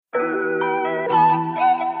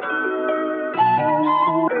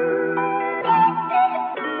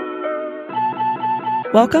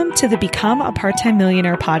Welcome to the Become a Part-Time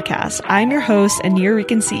Millionaire podcast. I'm your host and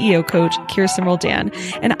Nuyorican CEO coach, Kirsten Roldan,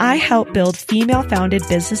 and I help build female-founded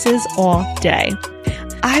businesses all day.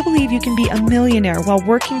 I believe you can be a millionaire while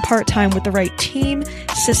working part-time with the right team,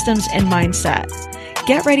 systems, and mindset.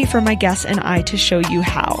 Get ready for my guests and I to show you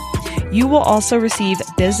how. You will also receive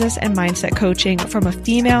business and mindset coaching from a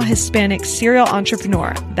female Hispanic serial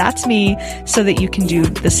entrepreneur. That's me, so that you can do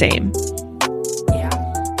the same.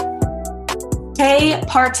 Hey,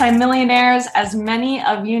 part-time millionaires, as many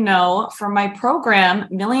of you know from my program,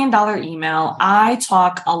 $1 Million Email, I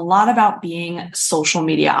talk a lot about being social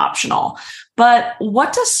media optional. But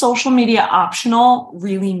what does social media optional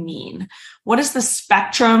really mean? What is the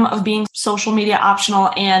spectrum of being social media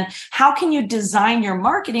optional, and how can you design your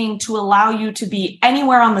marketing to allow you to be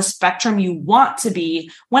anywhere on the spectrum you want to be,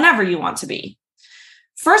 whenever you want to be?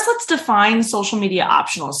 First, let's define social media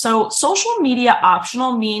optional. So social media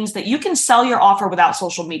optional means that you can sell your offer without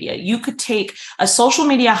social media. You could take a social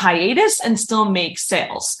media hiatus and still make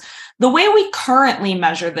sales. The way we currently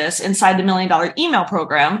measure this inside the $1 Million Email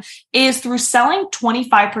program is through selling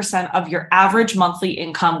 25% of your average monthly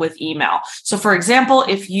income with email. So for example,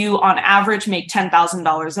 if you on average make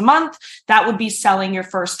 $10,000 a month, that would be selling your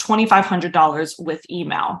first $2,500 with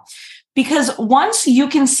email. Because once you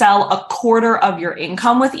can sell a quarter of your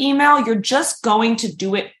income with email, you're just going to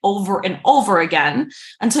do it over and over again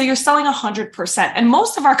until you're selling 100%. And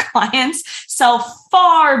most of our clients sell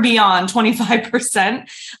far beyond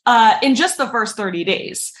 25% in just the first 30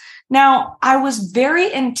 days. Now, I was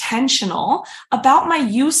very intentional about my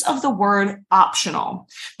use of the word optional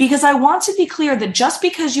because I want to be clear that just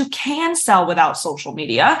because you can sell without social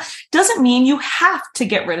media doesn't mean you have to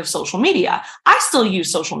get rid of social media. I still use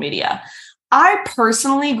social media. I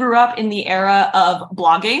personally grew up in the era of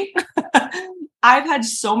blogging. I've had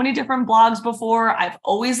so many different blogs before. I've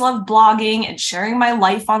always loved blogging and sharing my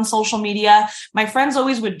life on social media. My friends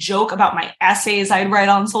always would joke about my essays I'd write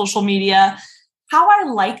on social media. How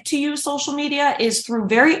I like to use social media is through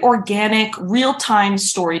very organic, real-time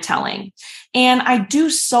storytelling. And I do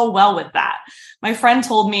so well with that. My friend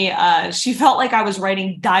told me she felt like I was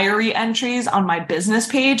writing diary entries on my business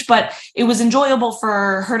page, but it was enjoyable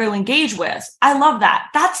for her to engage with. I love that.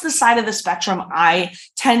 That's the side of the spectrum I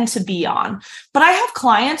tend to be on. But I have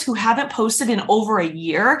clients who haven't posted in over a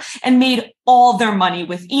year and made all their money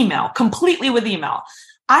with email, completely with email.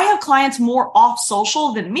 I have clients more off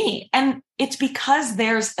social than me, and it's because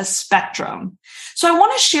there's a spectrum. So I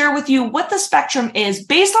want to share with you what the spectrum is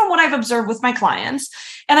based on what I've observed with my clients.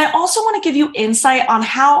 And I also want to give you insight on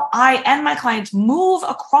how I and my clients move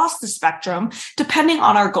across the spectrum depending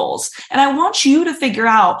on our goals. And I want you to figure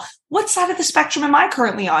out what side of the spectrum am I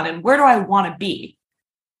currently on and where do I want to be?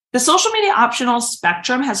 The social media optional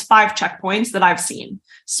spectrum has 5 checkpoints that I've seen: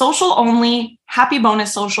 social only, happy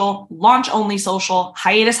bonus social, launch only social,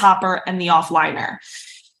 hiatus hopper, and the offliner.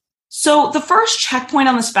 So the first checkpoint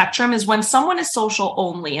on the spectrum is when someone is social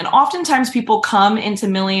only. And oftentimes people come into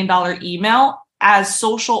 $1 Million Email as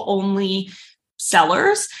social only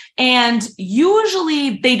sellers. And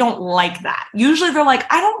usually they don't like that. Usually they're like,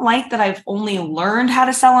 I don't like that I've only learned how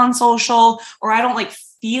to sell on social, or I don't like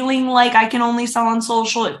feeling like I can only sell on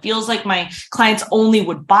social. It feels like my clients only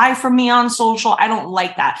would buy from me on social. I don't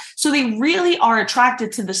like that. So they really are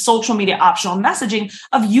attracted to the social media optional messaging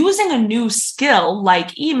of using a new skill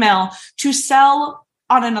like email to sell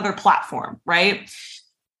on another platform, right?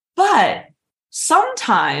 But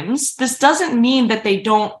sometimes this doesn't mean that they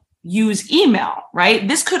don't use email, right?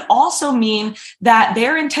 This could also mean that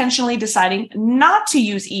they're intentionally deciding not to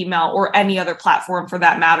use email or any other platform for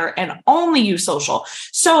that matter and only use social.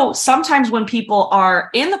 So sometimes when people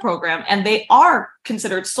are in the program and they are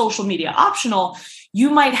considered social media optional,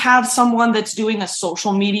 you might have someone that's doing a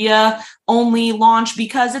social media only launch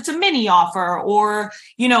because it's a mini offer, or,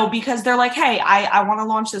 because they're like, hey, I want to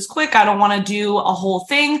launch this quick. I don't want to do a whole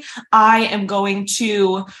thing. I am going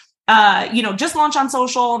to just launch on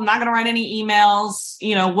social. I'm not going to write any emails,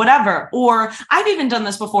 whatever. Or I've even done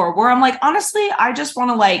this before where I'm like, honestly, I just want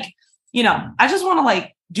to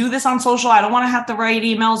do this on social. I don't want to have to write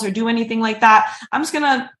emails or do anything like that. I'm just going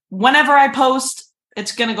to, whenever I post,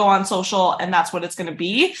 it's going to go on social and that's what it's going to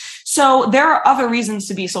be. So there are other reasons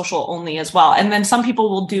to be social only as well. And then some people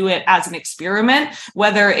will do it as an experiment,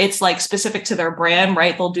 whether it's like specific to their brand,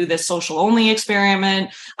 right? They'll do this social only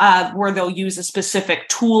experiment where they'll use a specific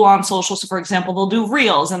tool on social. So for example, they'll do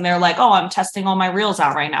reels and they're like, oh, I'm testing all my reels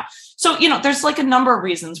out right now. So, there's like a number of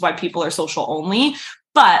reasons why people are social only.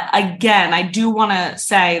 But again, I do want to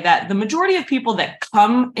say that the majority of people that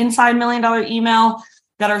come inside $1 Million Email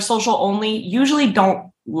that are social only usually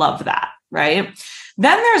don't love that, right?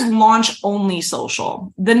 Then there's launch only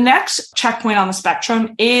social. The next checkpoint on the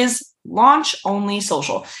spectrum is launch only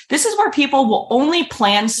social. This is where people will only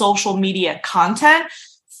plan social media content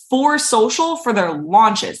for social for their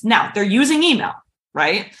launches. Now, they're using email,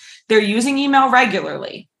 right? They're using email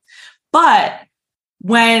regularly. But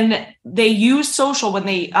when they use social, when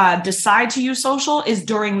they decide to use social is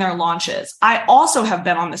during their launches. I also have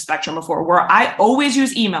been on the spectrum before where I always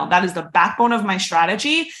use email. That is the backbone of my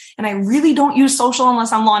strategy. And I really don't use social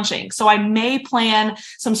unless I'm launching. So I may plan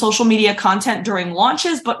some social media content during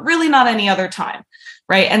launches, but really not any other time.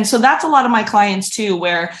 Right. And so that's a lot of my clients too,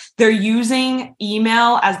 where they're using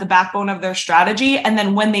email as the backbone of their strategy. And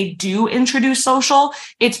then when they do introduce social,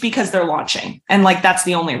 it's because they're launching. And like, that's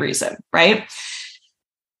the only reason, right?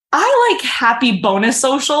 I like happy bonus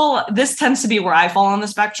social. This tends to be where I fall on the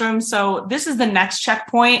spectrum. So this is the next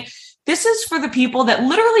checkpoint. This is for the people that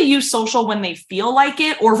literally use social when they feel like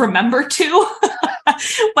it or remember to,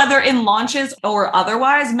 whether in launches or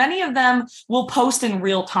otherwise. Many of them will post in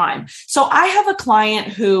real time. So I have a client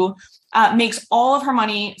who makes all of her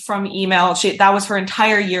money from email. That was her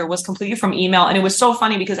entire year was completely from email. And it was so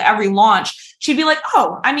funny because every launch, she'd be like,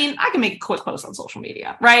 oh, I mean, I can make a quick post on social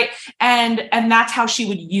media, right? And that's how she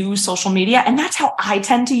would use social media. And that's how I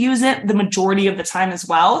tend to use it the majority of the time as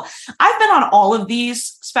well. I've been on all of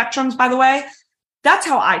these spectrums, by the way. That's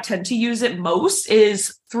how I tend to use it most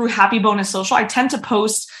is through Happy Bonus Social. I tend to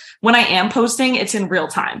post when I am posting, it's in real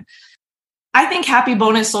time. I think Happy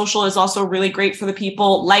Bonus Social is also really great for the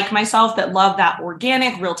people like myself that love that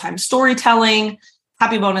organic real-time storytelling.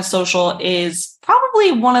 Happy Bonus Social is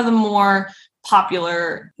probably one of the more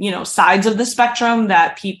popular, sides of the spectrum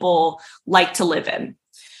that people like to live in.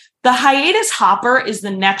 The hiatus hopper is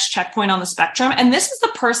the next checkpoint on the spectrum. And this is the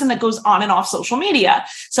person that goes on and off social media.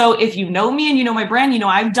 So if you know me and you know my brand,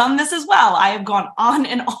 I've done this as well. I have gone on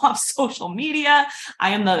and off social media.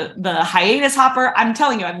 I am the hiatus hopper. I'm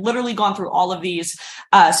telling you, I've literally gone through all of these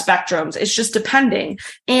spectrums. It's just depending.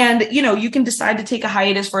 And, you can decide to take a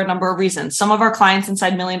hiatus for a number of reasons. Some of our clients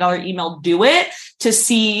inside $1 Million Email do it to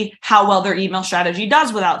see how well their email strategy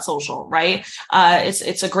does without social, right?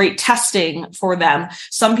 It's a great testing for them.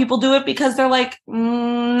 Some people do it because they're like,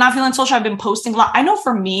 not feeling social. I've been posting a lot. I know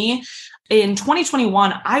for me, in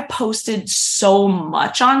 2021, I posted so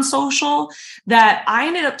much on social that I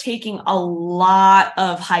ended up taking a lot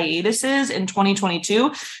of hiatuses in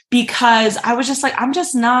 2022 because I was just like, I'm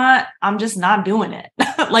just not doing it.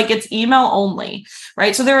 Like it's email only,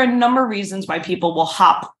 right? So there are a number of reasons why people will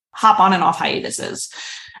hop on and off hiatuses.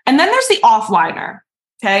 And then there's the offliner.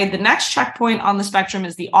 Okay. The next checkpoint on the spectrum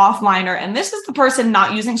is the offliner. And this is the person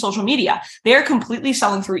not using social media. They're completely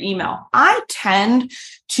selling through email. I tend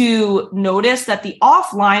to notice that the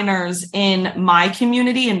offliners in my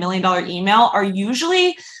community in $1 Million Email are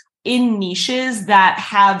usually in niches that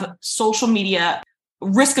have social media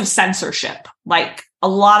risk of censorship, like a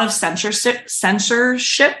lot of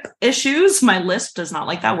censorship issues. My list does not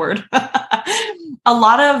like that word. A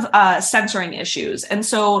lot of censoring issues. And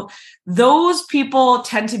so those people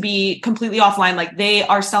tend to be completely offline. Like they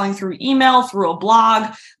are selling through email, through a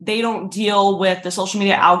blog. They don't deal with the social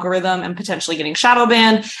media algorithm and potentially getting shadow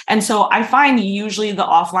banned. And so I find usually the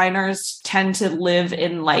offliners tend to live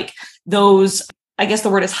in like those, I guess the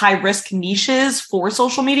word is high risk niches for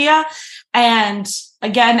social media. And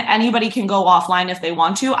again, anybody can go offline if they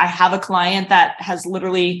want to. I have a client that has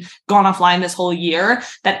literally gone offline this whole year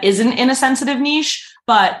that isn't in a sensitive niche,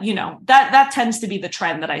 but that tends to be the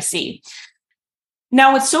trend that I see.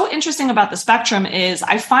 Now, what's so interesting about the spectrum is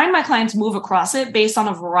I find my clients move across it based on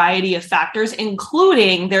a variety of factors,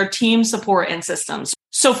 including their team support and systems.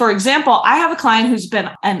 So for example, I have a client who's been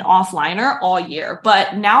an offliner all year,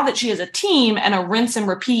 but now that she has a team and a rinse and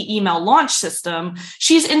repeat email launch system,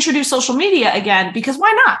 she's introduced social media again, because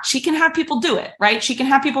why not? She can have people do it, right? She can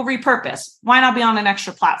have people repurpose. Why not be on an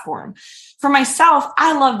extra platform? For myself,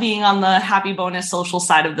 I love being on the Happy Bonus Social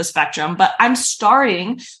side of the spectrum, but I'm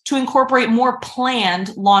starting to incorporate more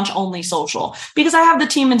planned launch only social because I have the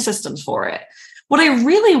team and systems for it. What I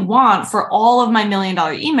really want for all of my $1 Million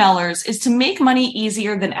emailers is to make money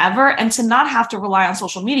easier than ever and to not have to rely on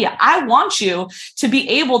social media. I want you to be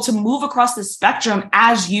able to move across the spectrum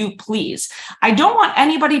as you please. I don't want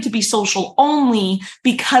anybody to be social only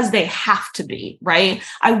because they have to be, right?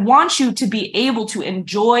 I want you to be able to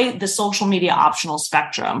enjoy the social media optional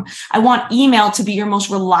spectrum. I want email to be your most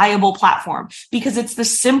reliable platform because it's the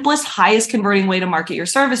simplest, highest converting way to market your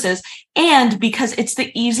services and because it's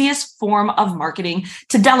the easiest form of marketing marketing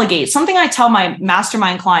to delegate. Something I tell my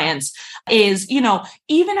mastermind clients is,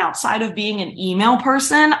 even outside of being an email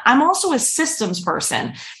person, I'm also a systems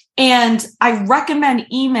person. And I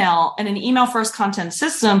recommend email and an email first content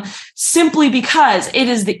system simply because it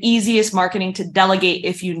is the easiest marketing to delegate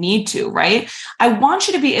if you need to, right? I want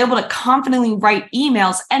you to be able to confidently write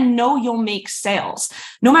emails and know you'll make sales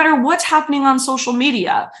no matter what's happening on social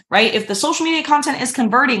media, right? If the social media content is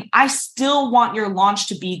converting, I still want your launch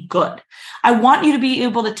to be good. I want you to be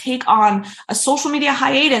able to take on a social media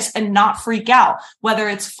hiatus and not freak out, whether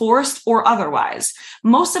it's forced or otherwise.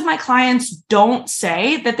 Most of my clients don't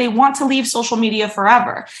say that they want to leave social media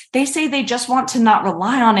forever. They say they just want to not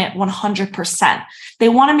rely on it 100%. They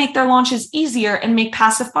want to make their launches easier and make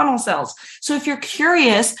passive funnel sales. So if you're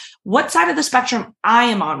curious what side of the spectrum I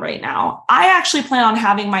am on right now, I actually plan on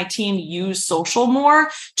having my team use social more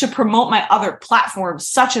to promote my other platforms,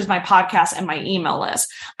 such as my podcast and my email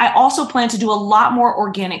list. I also plan to do a lot more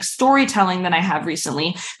organic storytelling than I have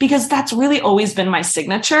recently, because that's really always been my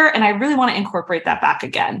signature. And I really want to incorporate that back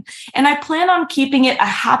again. And I plan on keeping it a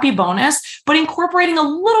happy bonus, but incorporating a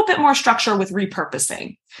little bit more structure with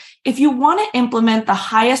repurposing. If you want to implement the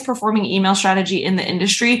highest performing email strategy in the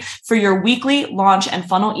industry for your weekly launch and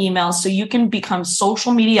funnel emails so you can become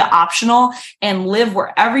social media optional and live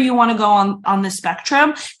wherever you want to go on the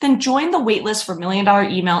spectrum, then join the waitlist for $1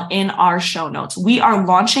 Million Email in our show notes. We are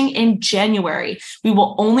launching in January. We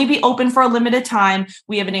will only be open for a limited time.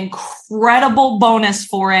 We have an incredible bonus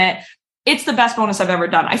for it. It's the best bonus I've ever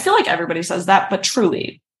done. I feel like everybody says that, but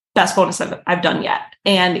truly, best bonus I've done yet.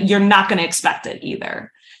 And you're not going to expect it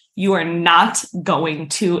either. You are not going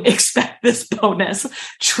to expect this bonus.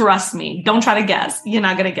 Trust me. Don't try to guess. You're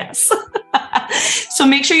not going to guess. So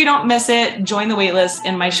make sure you don't miss it. Join the waitlist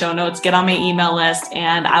in my show notes. Get on my email list,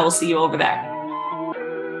 and I will see you over there.